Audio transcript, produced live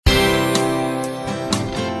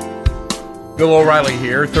Bill O'Reilly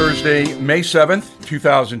here, Thursday, May 7th,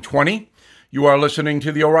 2020. You are listening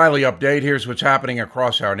to the O'Reilly Update. Here's what's happening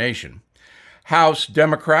across our nation. House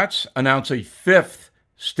Democrats announce a fifth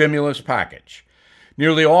stimulus package.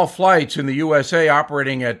 Nearly all flights in the USA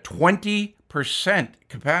operating at 20%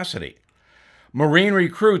 capacity. Marine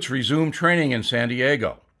recruits resume training in San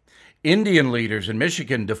Diego. Indian leaders in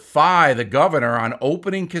Michigan defy the governor on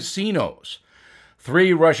opening casinos.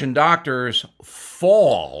 3 Russian doctors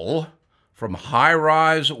fall from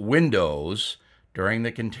high-rise windows during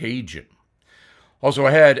the contagion. Also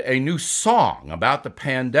ahead, a new song about the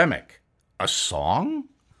pandemic. A song?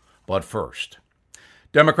 But first,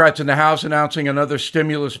 Democrats in the House announcing another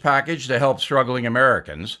stimulus package to help struggling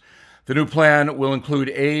Americans. The new plan will include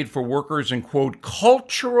aid for workers in, quote,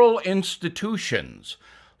 cultural institutions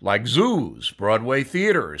like zoos, Broadway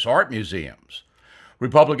theaters, art museums.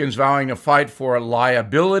 Republicans vowing to fight for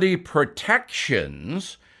liability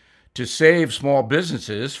protections to save small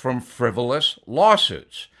businesses from frivolous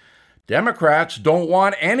lawsuits. Democrats don't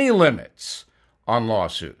want any limits on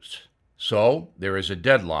lawsuits. So there is a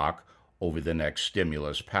deadlock over the next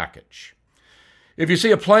stimulus package. If you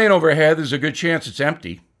see a plane overhead, there's a good chance it's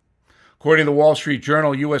empty. According to the Wall Street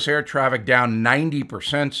Journal, U.S. air traffic down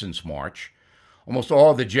 90% since March. Almost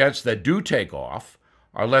all of the jets that do take off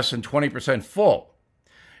are less than 20% full.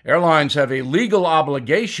 Airlines have a legal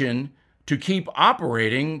obligation to keep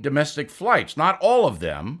operating domestic flights. Not all of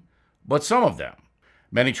them, but some of them.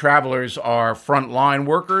 Many travelers are frontline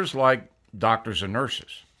workers like doctors and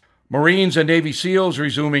nurses. Marines and Navy SEALs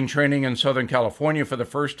resuming training in Southern California for the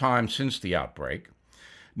first time since the outbreak.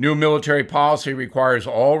 New military policy requires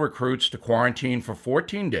all recruits to quarantine for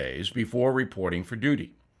 14 days before reporting for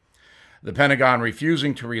duty. The Pentagon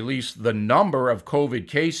refusing to release the number of COVID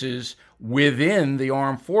cases within the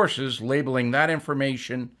armed forces, labeling that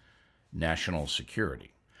information national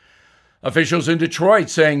security. Officials in Detroit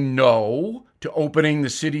saying no to opening the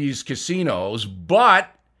city's casinos,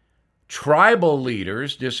 but tribal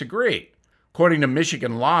leaders disagree. According to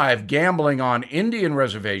Michigan Live, gambling on Indian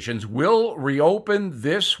reservations will reopen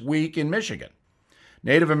this week in Michigan.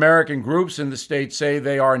 Native American groups in the state say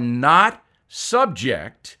they are not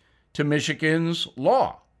subject to Michigan's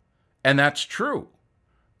law. And that's true.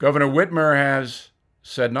 Governor Whitmer has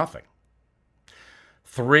said nothing.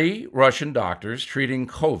 3 Russian doctors treating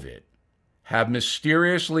COVID have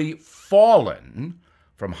mysteriously fallen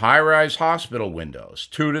from high-rise hospital windows,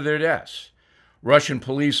 2 to their deaths. Russian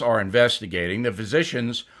police are investigating. The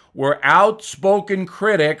physicians were outspoken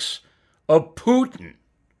critics of Putin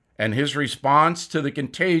and his response to the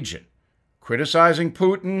contagion. Criticizing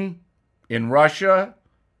Putin in Russia,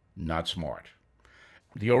 not smart.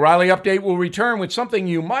 The O'Reilly Update will return with something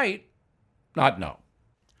you might not know.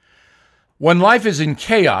 When life is in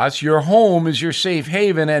chaos, your home is your safe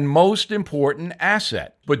haven and most important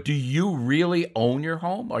asset. But do you really own your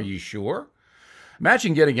home? Are you sure?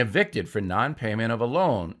 Imagine getting evicted for non-payment of a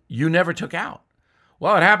loan you never took out.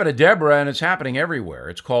 Well, it happened to Deborah, and it's happening everywhere.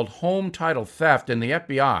 It's called home title theft, and the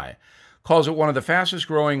FBI calls it one of the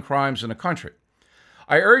fastest-growing crimes in the country.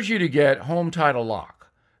 I urge you to get Home Title Lock.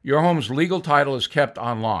 Your home's legal title is kept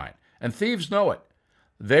online, and thieves know it.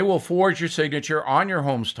 They will forge your signature on your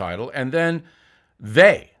home's title, and then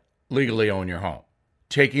they legally own your home,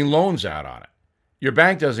 taking loans out on it. Your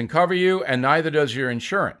bank doesn't cover you, and neither does your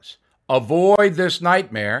insurance. Avoid this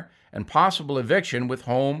nightmare and possible eviction with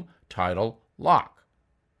Home Title Lock.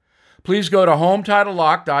 Please go to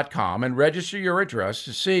HometitleLock.com and register your address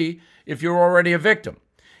to see if you're already a victim.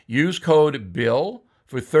 Use code BILL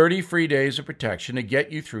for 30 free days of protection to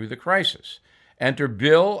get you through the crisis. Enter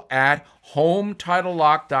Bill at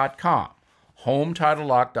HometitleLock.com.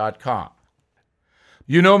 HometitleLock.com.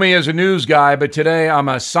 You know me as a news guy, but today I'm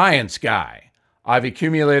a science guy. I've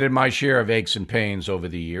accumulated my share of aches and pains over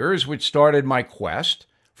the years, which started my quest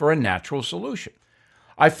for a natural solution.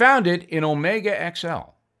 I found it in Omega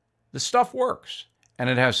XL. The stuff works, and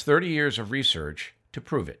it has 30 years of research to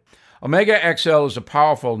prove it. Omega XL is a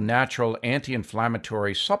powerful natural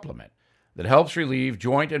anti-inflammatory supplement that helps relieve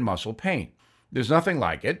joint and muscle pain. There's nothing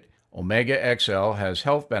like it. Omega XL has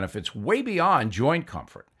health benefits way beyond joint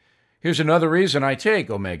comfort. Here's another reason I take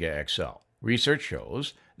Omega XL. Research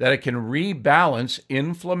shows that it can rebalance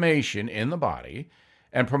inflammation in the body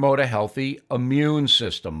and promote a healthy immune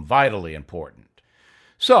system, vitally important.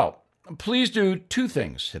 So, please do 2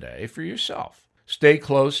 things today for yourself. Stay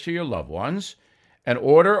close to your loved ones and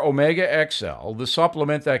order Omega XL, the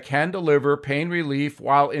supplement that can deliver pain relief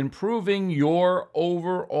while improving your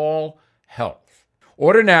overall health.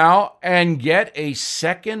 Order now and get a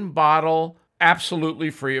second bottle absolutely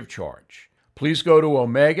free of charge. Please go to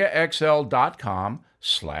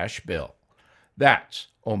OmegaXL.com/Bill. That's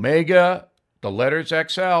Omega, the letters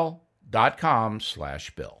XL.com/Bill.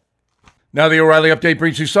 Now, the O'Reilly Update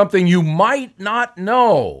brings you something you might not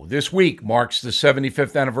know. This week marks the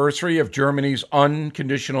 75th anniversary of Germany's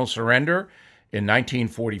unconditional surrender in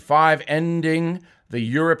 1945, ending the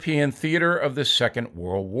European theater of the Second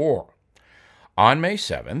World War. On May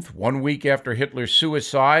 7th, 1 week after Hitler's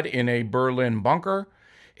suicide in a Berlin bunker,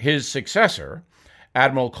 his successor,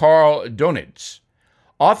 Admiral Karl Dönitz,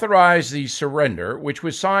 authorized the surrender, which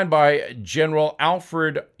was signed by General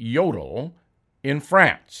Alfred Jodl in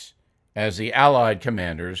France, as the Allied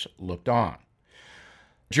commanders looked on.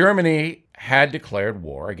 Germany had declared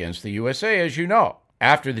war against the USA, as you know,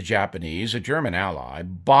 after the Japanese, a German ally,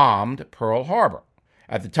 bombed Pearl Harbor.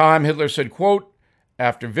 At the time, Hitler said, quote,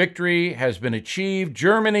 "After victory has been achieved,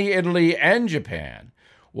 Germany, Italy, and Japan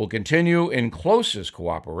will continue in closest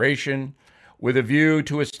cooperation with a view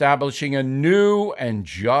to establishing a new and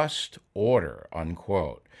just order,"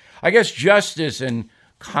 unquote. I guess justice and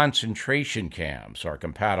concentration camps are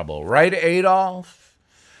compatible, right, Adolf?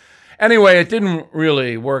 Anyway, it didn't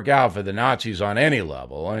really work out for the Nazis on any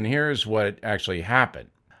level, and here's what actually happened.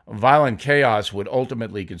 Violent chaos would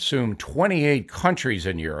ultimately consume 28 countries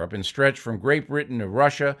in Europe and stretch from Great Britain to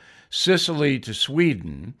Russia, Sicily to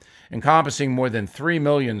Sweden, encompassing more than 3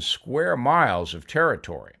 million square miles of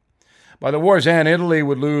territory. By the war's end, Italy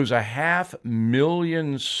would lose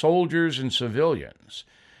 500,000 soldiers and civilians,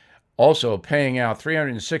 also paying out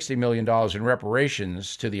 $360 million in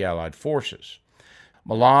reparations to the Allied forces.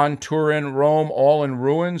 Milan, Turin, Rome, all in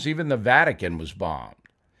ruins. Even the Vatican was bombed.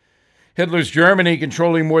 Hitler's Germany,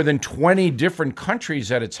 controlling more than 20 different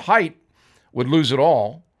countries at its height, would lose it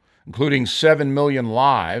all, including 7 million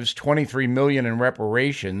lives, 23 million in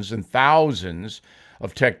reparations, and thousands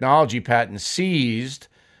of technology patents seized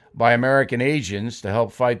by American agents to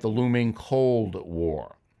help fight the looming Cold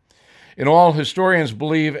War. In all, historians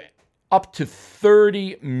believe up to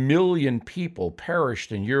 30 million people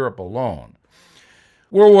perished in Europe alone.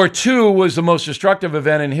 World War II was the most destructive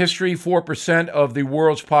event in history. 4% of the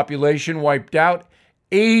world's population wiped out,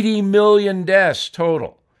 80 million deaths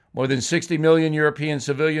total. More than 60 million European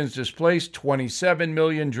civilians displaced, 27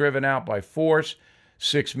 million driven out by force,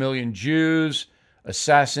 6 million Jews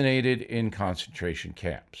assassinated in concentration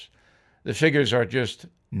camps. The figures are just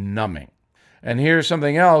numbing. And here's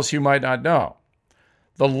something else you might not know.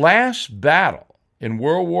 The last battle in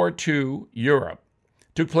World War II Europe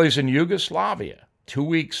took place in Yugoslavia 2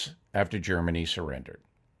 weeks after Germany surrendered.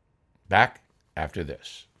 Back after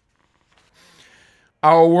this.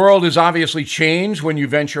 Our world has obviously changed when you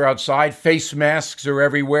venture outside. Face masks are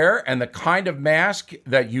everywhere, and the kind of mask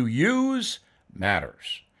that you use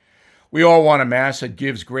matters. We all want a mask that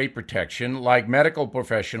gives great protection, like medical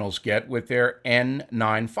professionals get with their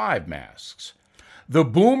N95 masks. The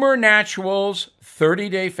Boomer Naturals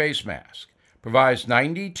 30-day face mask provides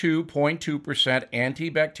 92.2%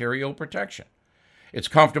 antibacterial protection. It's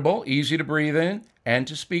comfortable, easy to breathe in, and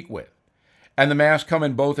to speak with. And the masks come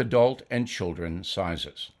in both adult and children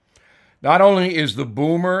sizes. Not only is the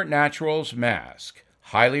Boomer Naturals mask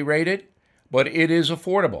highly rated, but it is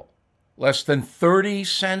affordable. Less than 30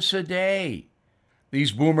 cents a day.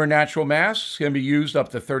 These Boomer Natural masks can be used up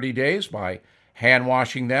to 30 days by hand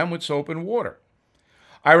washing them with soap and water.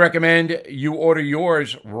 I recommend you order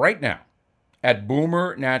yours right now at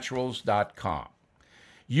boomernaturals.com.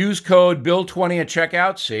 Use code BILL20 at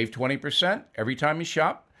checkout, save 20% every time you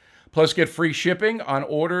shop. Plus, get free shipping on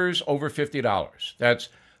orders over $50. That's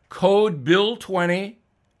code BILL20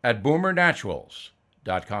 at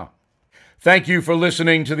boomernaturals.com. Thank you for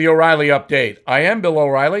listening to the O'Reilly Update. I am Bill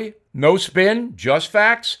O'Reilly. No spin, just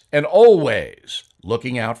facts, and always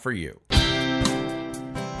looking out for you.